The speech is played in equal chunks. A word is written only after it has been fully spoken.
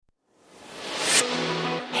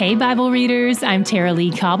Hey, Bible readers, I'm Tara Lee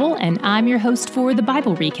Cobble, and I'm your host for the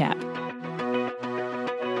Bible Recap.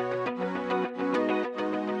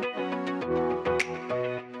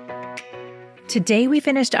 Today we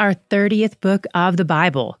finished our 30th book of the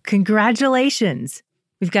Bible. Congratulations!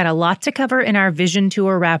 We've got a lot to cover in our Vision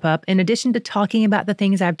Tour wrap-up, in addition to talking about the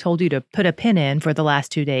things I've told you to put a pin in for the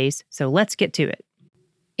last 2 days, so let's get to it.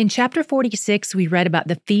 In chapter 46, we read about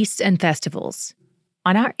the feasts and festivals.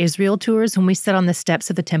 On our Israel tours, when we sit on the steps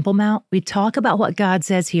of the Temple Mount, we talk about what God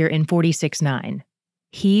says here in 46:9.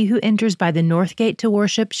 He who enters by the north gate to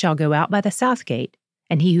worship shall go out by the south gate,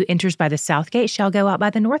 and he who enters by the south gate shall go out by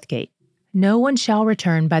the north gate. No one shall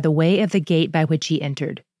return by the way of the gate by which he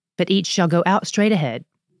entered, but each shall go out straight ahead.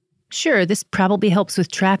 Sure, this probably helps with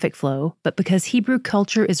traffic flow, but because Hebrew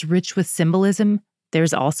culture is rich with symbolism,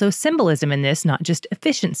 there's also symbolism in this, not just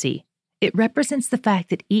efficiency. It represents the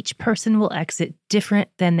fact that each person will exit different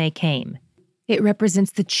than they came. It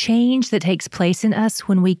represents the change that takes place in us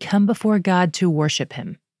when we come before God to worship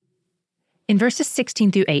Him. In verses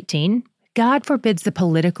 16 through 18, God forbids the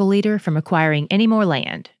political leader from acquiring any more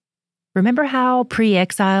land. Remember how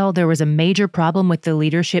pre-exile there was a major problem with the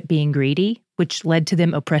leadership being greedy, which led to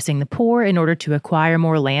them oppressing the poor in order to acquire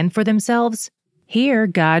more land for themselves? Here,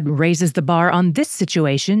 God raises the bar on this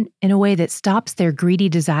situation in a way that stops their greedy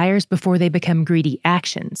desires before they become greedy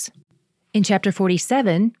actions. In chapter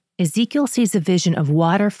 47, Ezekiel sees a vision of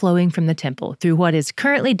water flowing from the temple through what is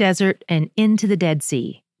currently desert and into the Dead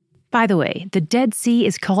Sea. By the way, the Dead Sea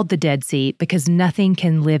is called the Dead Sea because nothing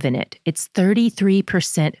can live in it. It's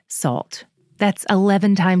 33% salt. That's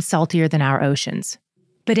 11 times saltier than our oceans.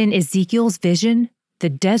 But in Ezekiel's vision, the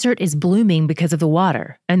desert is blooming because of the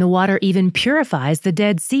water, and the water even purifies the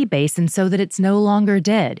Dead Sea basin so that it's no longer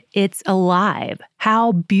dead. It's alive.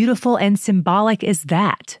 How beautiful and symbolic is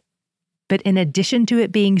that? But in addition to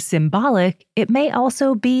it being symbolic, it may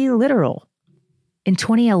also be literal. In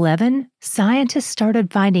 2011, scientists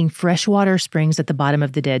started finding freshwater springs at the bottom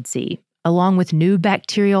of the Dead Sea, along with new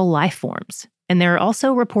bacterial life forms. And there are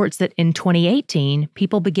also reports that in 2018,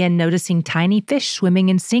 people began noticing tiny fish swimming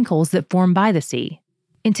in sinkholes that form by the sea.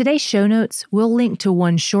 In today's show notes, we'll link to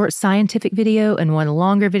one short scientific video and one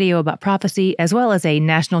longer video about prophecy, as well as a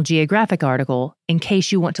National Geographic article, in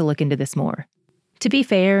case you want to look into this more. To be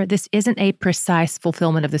fair, this isn't a precise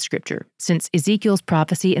fulfillment of the scripture, since Ezekiel's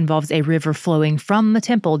prophecy involves a river flowing from the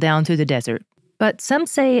temple down through the desert. But some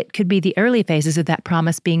say it could be the early phases of that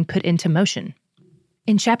promise being put into motion.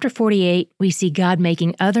 In chapter 48, we see God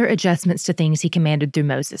making other adjustments to things He commanded through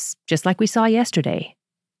Moses, just like we saw yesterday.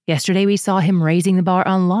 Yesterday we saw Him raising the bar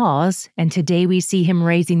on laws, and today we see Him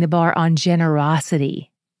raising the bar on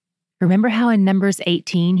generosity. Remember how in Numbers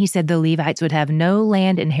 18 He said the Levites would have no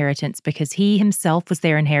land inheritance because He Himself was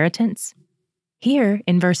their inheritance? Here,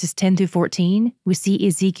 in verses 10 through 14, we see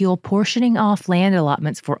Ezekiel portioning off land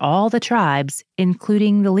allotments for all the tribes,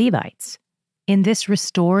 including the Levites. In this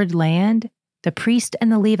restored land, the priest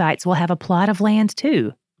and the Levites will have a plot of land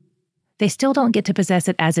too. They still don't get to possess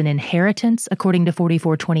it as an inheritance, according to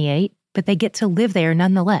 44:28, but they get to live there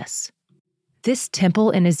nonetheless. This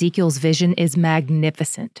temple in Ezekiel's vision is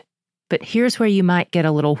magnificent. But here's where you might get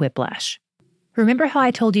a little whiplash. Remember how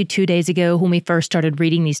I told you 2 days ago when we first started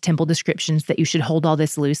reading these temple descriptions that you should hold all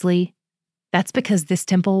this loosely? That's because this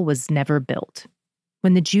temple was never built.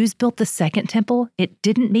 When the Jews built the second temple, it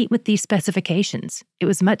didn't meet with these specifications. It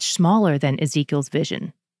was much smaller than Ezekiel's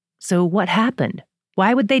vision. So what happened?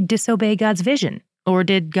 Why would they disobey God's vision? Or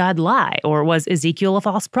did God lie? Or was Ezekiel a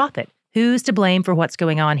false prophet? Who's to blame for what's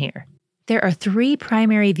going on here? There are 3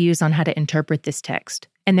 primary views on how to interpret this text,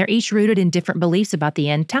 and they're each rooted in different beliefs about the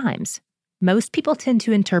end times. Most people tend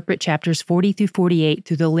to interpret chapters 40 through 48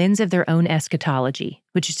 through the lens of their own eschatology,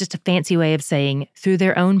 which is just a fancy way of saying through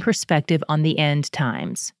their own perspective on the end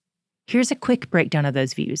times. Here's a quick breakdown of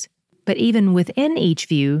those views. But even within each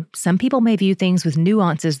view, some people may view things with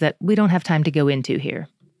nuances that we don't have time to go into here.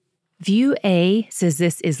 View A says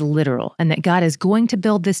this is literal and that God is going to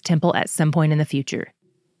build this temple at some point in the future.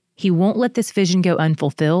 He won't let this vision go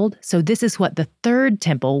unfulfilled, so this is what the third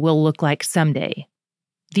temple will look like someday.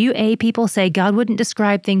 View A people say God wouldn't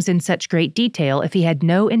describe things in such great detail if He had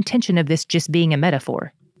no intention of this just being a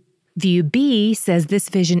metaphor. View B says this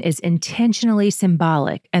vision is intentionally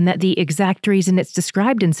symbolic and that the exact reason it's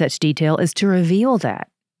described in such detail is to reveal that.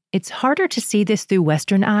 It's harder to see this through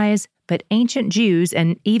Western eyes, but ancient Jews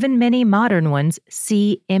and even many modern ones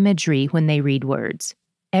see imagery when they read words.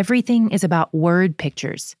 Everything is about word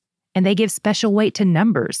pictures, and they give special weight to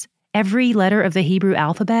numbers. Every letter of the Hebrew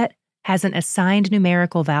alphabet has an assigned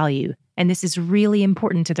numerical value, and this is really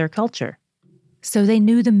important to their culture. So they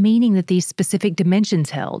knew the meaning that these specific dimensions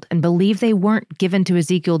held and believed they weren't given to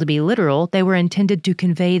Ezekiel to be literal. They were intended to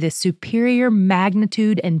convey the superior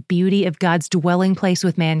magnitude and beauty of God's dwelling place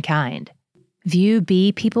with mankind. View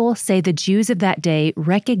B people say the Jews of that day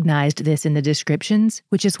recognized this in the descriptions,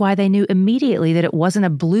 which is why they knew immediately that it wasn't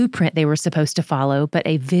a blueprint they were supposed to follow, but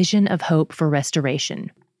a vision of hope for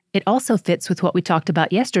restoration. It also fits with what we talked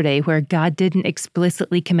about yesterday, where God didn't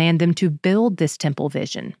explicitly command them to build this temple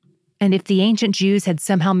vision. And if the ancient Jews had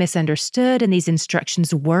somehow misunderstood and these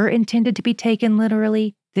instructions were intended to be taken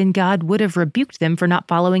literally, then God would have rebuked them for not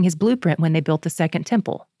following his blueprint when they built the second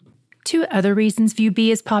temple. Two other reasons View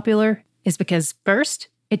B is popular is because, first,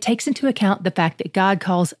 it takes into account the fact that God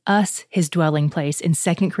calls us his dwelling place in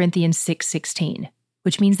 2 Corinthians 6:16,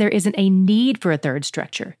 which means there isn't a need for a third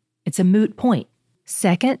structure. It's a moot point.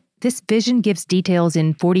 Second, this vision gives details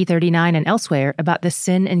in 40:39 and elsewhere about the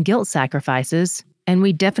sin and guilt sacrifices, and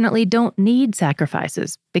we definitely don't need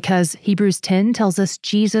sacrifices because Hebrews 10 tells us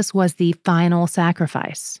Jesus was the final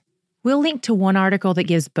sacrifice. We'll link to one article that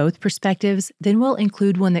gives both perspectives, then we'll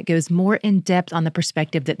include one that goes more in depth on the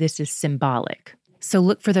perspective that this is symbolic. So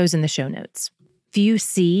look for those in the show notes. View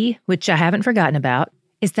C, which I haven't forgotten about,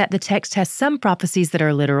 is that the text has some prophecies that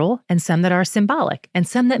are literal and some that are symbolic and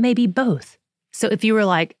some that may be both. So if you were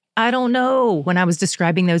like, I don't know, when I was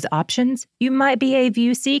describing those options, you might be a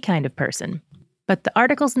View C kind of person. But the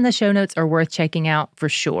articles in the show notes are worth checking out for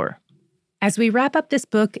sure. As we wrap up this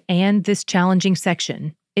book and this challenging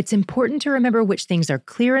section, it's important to remember which things are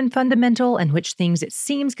clear and fundamental and which things it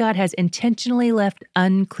seems God has intentionally left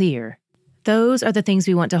unclear. Those are the things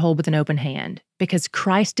we want to hold with an open hand, because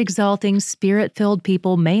Christ-exalting, Spirit-filled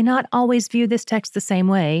people may not always view this text the same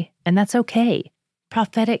way, and that's okay.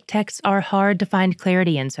 Prophetic texts are hard to find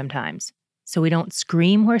clarity in sometimes, so we don't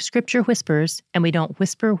scream where Scripture whispers, and we don't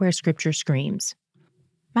whisper where Scripture screams.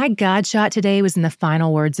 My God shot today was in the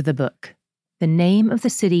final words of the book. The name of the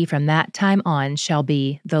city from that time on shall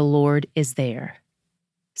be, The Lord is There.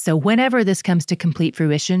 So whenever this comes to complete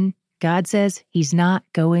fruition, God says he's not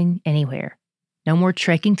going anywhere. No more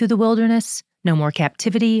trekking through the wilderness, no more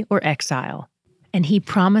captivity or exile. And he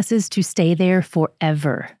promises to stay there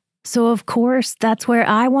forever. So of course, that's where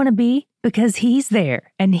I want to be, because he's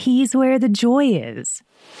there, and he's where the joy is.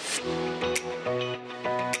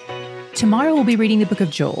 Tomorrow we'll be reading the book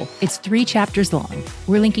of Joel. It's 3 chapters long.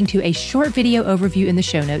 We're linking to a short video overview in the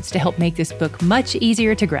show notes to help make this book much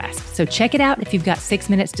easier to grasp. So check it out if you've got 6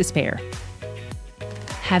 minutes to spare.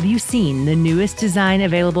 Have you seen the newest design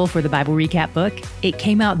available for the Bible Recap book? It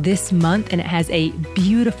came out this month and it has a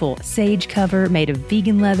beautiful sage cover made of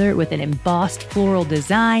vegan leather with an embossed floral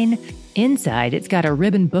design. Inside, it's got a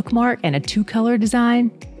ribbon bookmark and a 2-color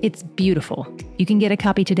design. It's beautiful. You can get a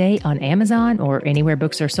copy today on Amazon or anywhere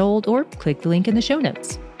books are sold, or click the link in the show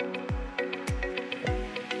notes.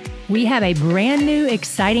 We have a brand new,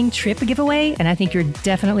 exciting trip giveaway, and I think you're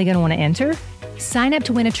definitely going to want to enter. Sign up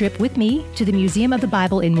to win a trip with me to the Museum of the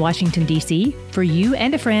Bible in Washington, D.C. for you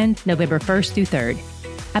and a friend, November 1st through 3rd.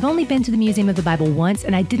 I've only been to the Museum of the Bible once,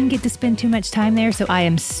 and I didn't get to spend too much time there, so I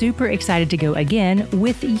am super excited to go again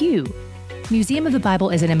with you. Museum of the Bible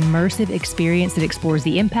is an immersive experience that explores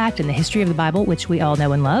the impact and the history of the Bible, which we all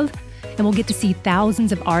know and love, and we'll get to see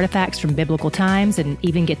thousands of artifacts from biblical times and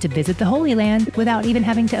even get to visit the Holy Land without even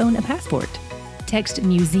having to own a passport. Text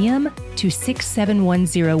MUSEUM to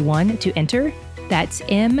 67101 to enter. That's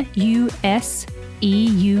MUSEUM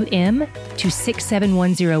to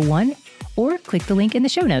 67101, or click the link in the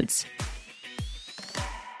show notes.